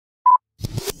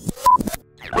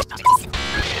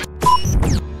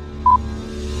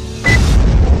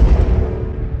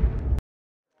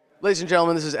Ladies and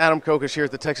gentlemen, this is Adam Kokesh here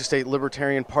at the Texas State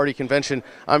Libertarian Party Convention.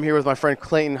 I'm here with my friend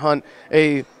Clayton Hunt,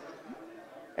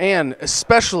 an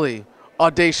especially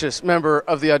audacious member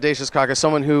of the Audacious Caucus,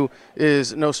 someone who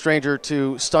is no stranger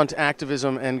to stunt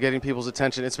activism and getting people's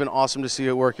attention. It's been awesome to see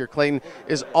you at work here. Clayton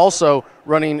is also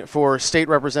running for state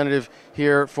representative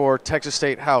here for Texas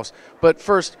State House. But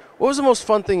first, what was the most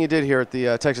fun thing you did here at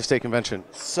the Texas State Convention?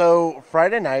 So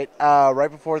Friday night, right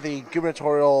before the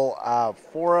gubernatorial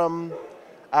forum,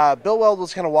 Bill Weld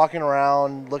was kind of walking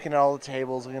around, looking at all the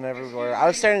tables, looking everywhere. I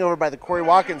was standing over by the Corey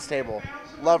Watkins table.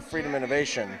 Love freedom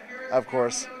innovation, of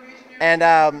course. And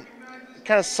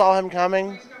kind of saw him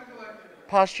coming,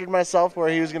 postured myself where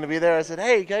he was going to be there. I said,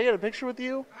 hey, can I get a picture with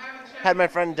you? Had my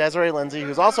friend Desiree Lindsay,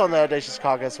 who's also on the Audacious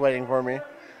Caucus, waiting for me.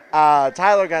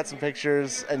 Tyler got some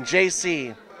pictures, and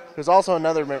JC, who's also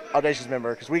another Audacious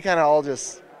member, because we kind of all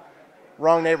just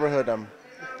wrong neighborhood him.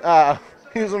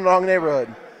 He was in the wrong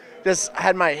neighborhood. Just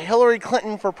had my Hillary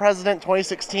Clinton for President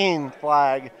 2016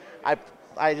 flag.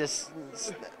 I just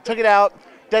took it out.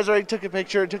 Desiree took a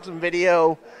picture, took some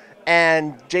video,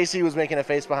 and JC was making a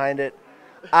face behind it.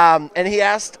 And he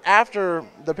asked after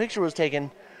the picture was taken,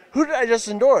 who did I just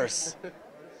endorse? And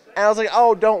I was like,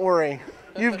 oh, don't worry.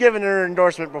 You've given her an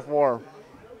endorsement before.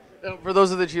 For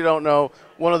those of you who don't know,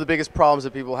 one of the biggest problems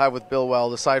that people have with Bill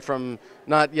Weld, aside from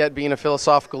not yet being a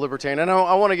philosophical libertarian, and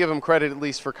I want to give him credit at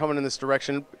least for coming in this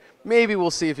direction. Maybe we'll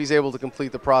see if he's able to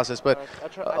complete the process. But I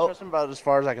trust him about as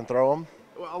far as I can throw him.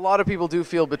 A lot of people do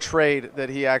feel betrayed that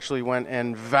he actually went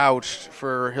and vouched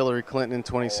for Hillary Clinton in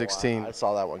 2016. I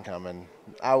saw that one coming.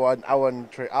 I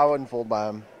wasn't fooled by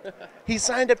him. He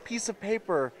signed a piece of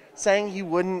paper saying he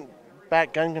wouldn't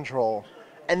back gun control.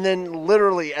 And then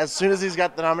literally, as soon as he's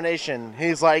got the nomination,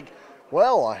 he's like,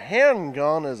 well, a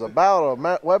handgun is about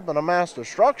a weapon of mass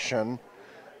destruction.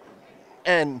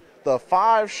 And the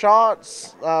 5-shot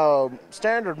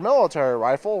standard military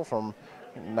rifle from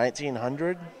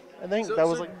 1900, I think.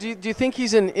 Do you think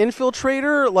he's an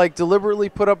infiltrator, like deliberately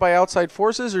put up by outside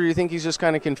forces, or do you think he's just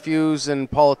kind of confused and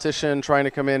politician trying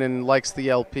to come in and likes the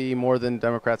LP more than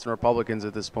Democrats and Republicans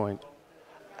at this point?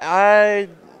 I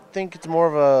think it's more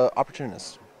of a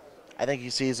opportunist. I think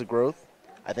he sees a growth.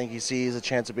 I think he sees a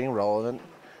chance of being relevant.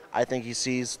 I think he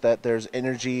sees that there's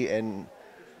energy and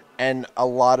a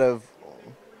lot of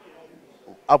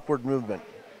upward movement.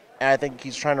 And I think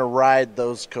he's trying to ride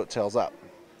those coattails up.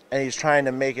 And he's trying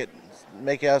to make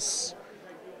us,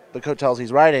 the coattails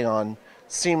he's riding on,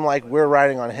 seem like we're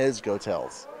riding on his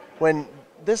coattails. When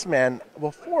this man,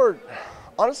 before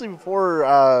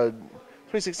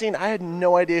 2016, I had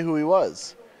no idea who he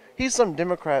was. He's some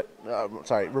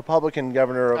Republican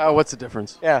governor. What's the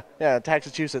difference? Yeah,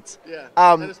 Massachusetts. Yeah,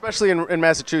 and especially in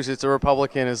Massachusetts, a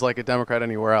Republican is like a Democrat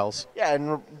anywhere else. Yeah,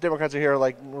 and Democrats are here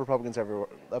like Republicans everywhere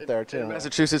up there too. In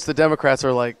Massachusetts, the Democrats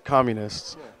are like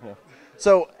communists. Yeah.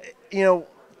 So,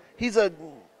 he's a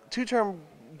two-term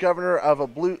governor of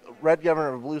red governor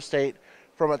of a blue state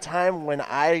from a time when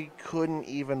I couldn't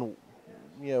even,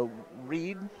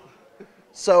 read.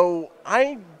 So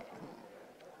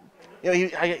he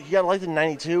got elected in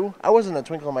 92. I wasn't a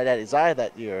twinkle in my daddy's eye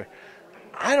that year.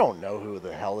 I don't know who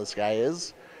the hell this guy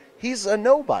is. He's a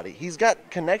nobody. He's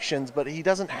got connections, but he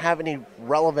doesn't have any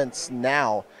relevance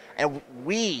now. And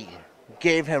we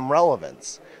gave him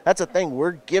relevance. That's the thing.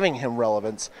 We're giving him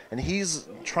relevance. And he's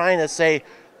trying to say,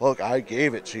 look, I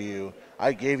gave it to you.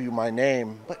 I gave you my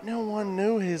name. But no one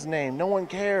knew his name. No one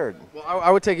cared. Well,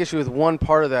 I would take issue with one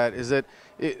part of that is that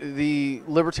the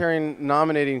Libertarian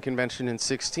nominating convention in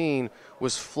 2016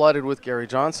 was flooded with Gary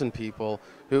Johnson people.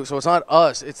 So it's not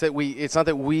us. It's not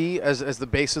that we, as the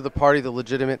base of the party, the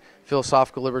legitimate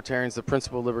philosophical libertarians, the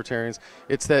principled libertarians,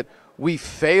 it's that we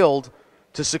failed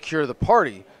to secure the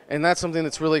party. And that's something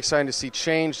that's really exciting to see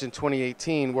changed in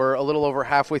 2018. We're a little over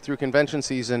halfway through convention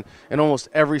season, and almost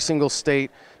every single state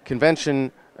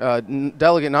convention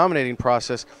delegate nominating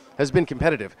process has been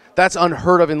competitive. That's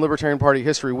unheard of in Libertarian Party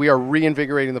history. We are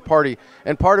reinvigorating the party,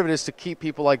 and part of it is to keep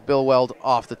people like Bill Weld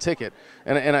off the ticket.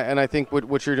 And I think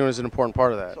what you're doing is an important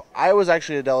part of that. So I was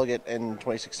actually a delegate in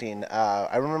 2016.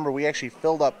 I remember we actually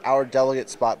filled up our delegate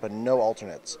spot, but no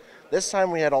alternates. This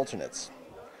time we had alternates.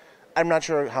 I'm not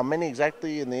sure how many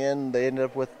exactly in the end they ended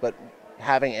up with, but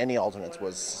having any alternates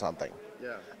was something.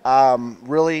 Yeah.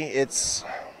 Really,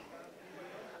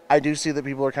 I do see that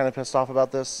people are kind of pissed off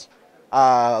about this.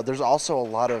 There's also a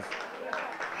lot of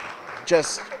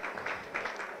just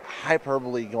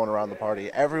hyperbole going around the party.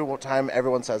 Every time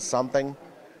everyone says something,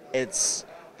 this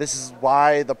is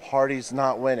why the party's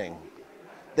not winning.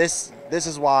 This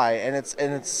is why, and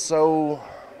it's so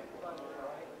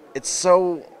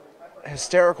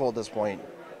hysterical at this point.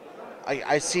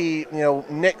 I see, you know,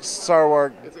 Nick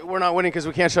Sarwark. We're not winning because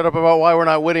we can't shut up about why we're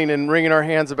not winning and wringing our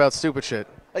hands about stupid shit.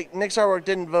 Like, Nick Sarwark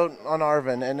didn't vote on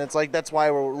Arvin, and it's like, that's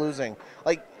why we're losing.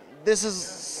 Like, this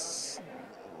is...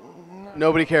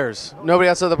 Nobody cares. Nobody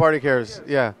outside the party cares.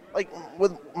 Yeah. Like,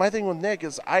 with my thing with Nick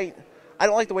is I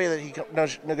don't like the way that he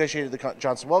negotiated the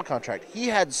Johnson-Weld contract. He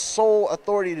had sole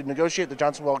authority to negotiate the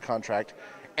Johnson-Weld contract,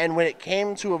 and when it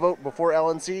came to a vote before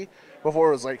LNC, before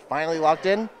it was like finally locked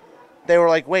in, they were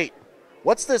like, wait,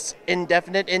 what's this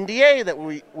indefinite NDA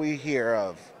that we hear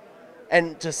of?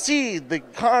 And to see the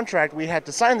contract, we had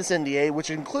to sign this NDA, which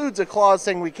includes a clause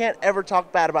saying we can't ever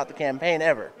talk bad about the campaign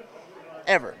ever.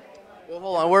 Ever. Well,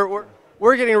 hold on.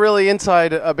 We're getting really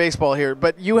inside baseball here,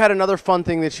 but you had another fun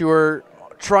thing that you were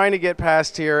trying to get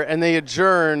past here, and they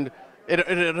adjourned.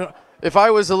 If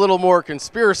I was a little more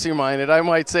conspiracy-minded, I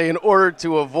might say in order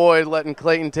to avoid letting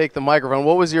Clayton take the microphone.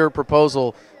 What was your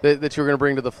proposal that you were going to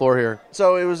bring to the floor here?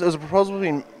 So it was a proposal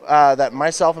between that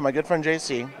myself and my good friend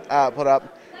JC put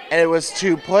up, and it was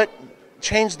to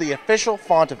change the official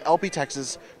font of LP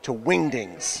Texas to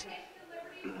Wingdings.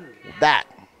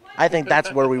 I think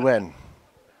that's where we win.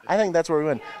 I think that's where we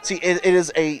win. See, it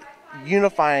is a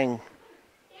unifying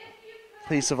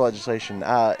piece of legislation.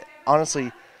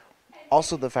 Honestly,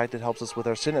 also the fact it helps us with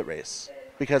our Senate race,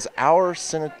 because our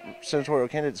senatorial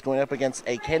candidate is going up against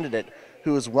a candidate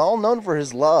who is well known for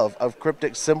his love of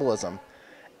cryptic symbolism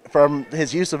from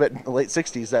his use of it in the late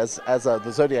 60s as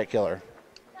the Zodiac Killer.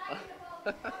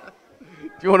 Do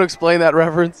you want to explain that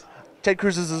reference? Ted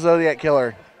Cruz is the Zodiac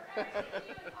Killer. All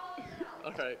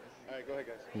right, go ahead,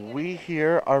 guys. We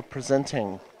here are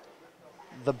presenting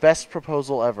the best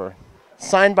proposal ever,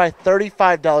 signed by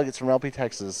 35 delegates from LP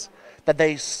Texas, that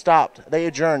they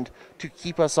adjourned to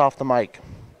keep us off the mic.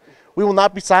 We will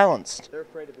not be silenced. They're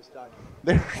afraid of this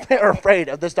document. They're afraid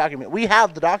of this document. We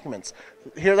have the documents.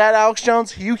 Hear that, Alex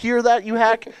Jones? You hear that, you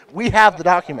hack? We have the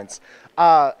documents.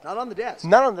 Not on the desk.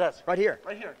 Not on the desk. Right here.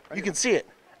 Right here. You can see it.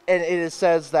 And it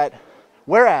says that,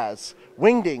 whereas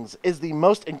Wingdings is the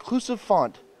most inclusive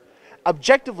font,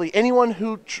 objectively, anyone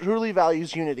who truly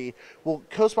values unity will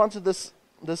co-sponsor this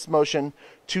motion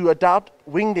to adopt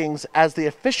Wingdings as the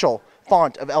official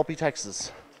font of LP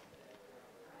Texas.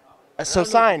 So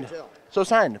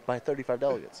signed by 35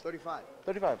 delegates. 35.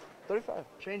 35.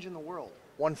 Changing the world.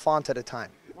 One font at a time.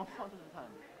 One font at a time.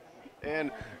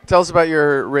 And tell us about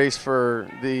your race for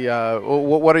the,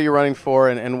 what are you running for,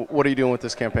 and what are you doing with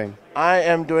this campaign?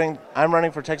 I'm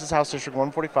running for Texas House District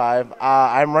 145.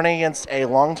 I'm running against a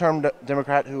long-term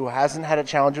Democrat who hasn't had a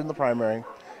challenger in the primary,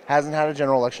 hasn't had a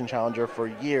general election challenger for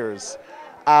years.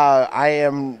 I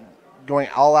am going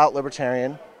all-out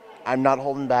libertarian. I'm not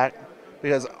holding back,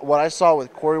 because what I saw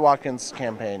with Cory Watkins'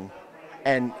 campaign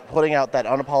and putting out that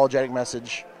unapologetic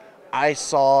message, I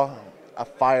saw a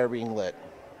fire being lit.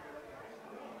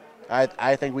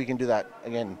 I think we can do that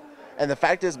again. And the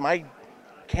fact is, my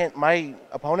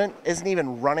opponent isn't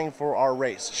even running for our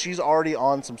race. She's already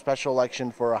on some special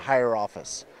election for a higher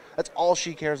office. That's all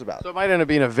she cares about. So it might end up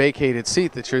being a vacated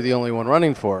seat that you're the only one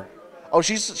running for. Oh,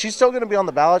 she's still going to be on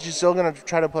the ballot. She's still going to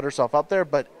try to put herself up there.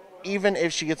 But even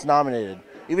if she gets nominated,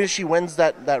 even if she wins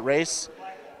that race,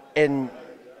 and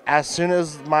as soon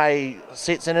as my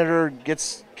state senator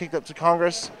gets kicked up to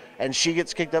Congress and she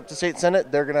gets kicked up to state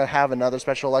senate, they're going to have another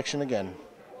special election again.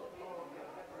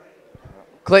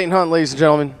 Clayton Hunt, ladies and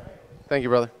gentlemen. Thank you,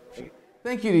 brother.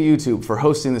 Thank you to YouTube for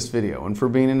hosting this video and for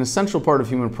being an essential part of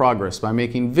human progress by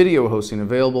making video hosting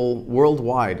available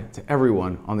worldwide to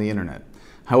everyone on the internet.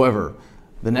 However,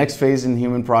 the next phase in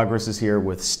human progress is here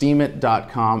with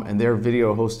Steemit.com and their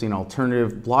video hosting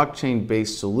alternative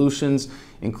blockchain-based solutions,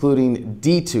 including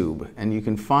DTube. And you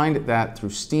can find that through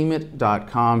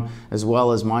Steemit.com, as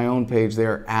well as my own page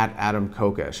there at Adam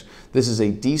Kokesh. This is a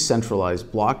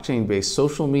decentralized blockchain-based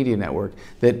social media network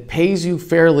that pays you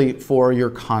fairly for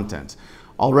your content.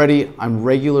 Already, I'm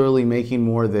regularly making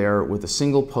more there with a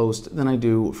single post than I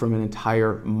do from an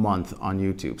entire month on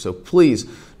YouTube. So please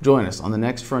join us on the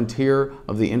next frontier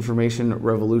of the information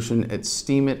revolution at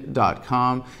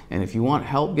Steemit.com. And if you want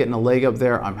help getting a leg up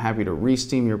there, I'm happy to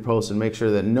re-steam your posts and make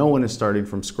sure that no one is starting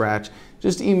from scratch.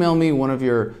 Just email me one of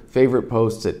your favorite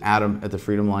posts at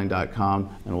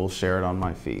adam@thefreedomline.com and we'll share it on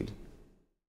my feed.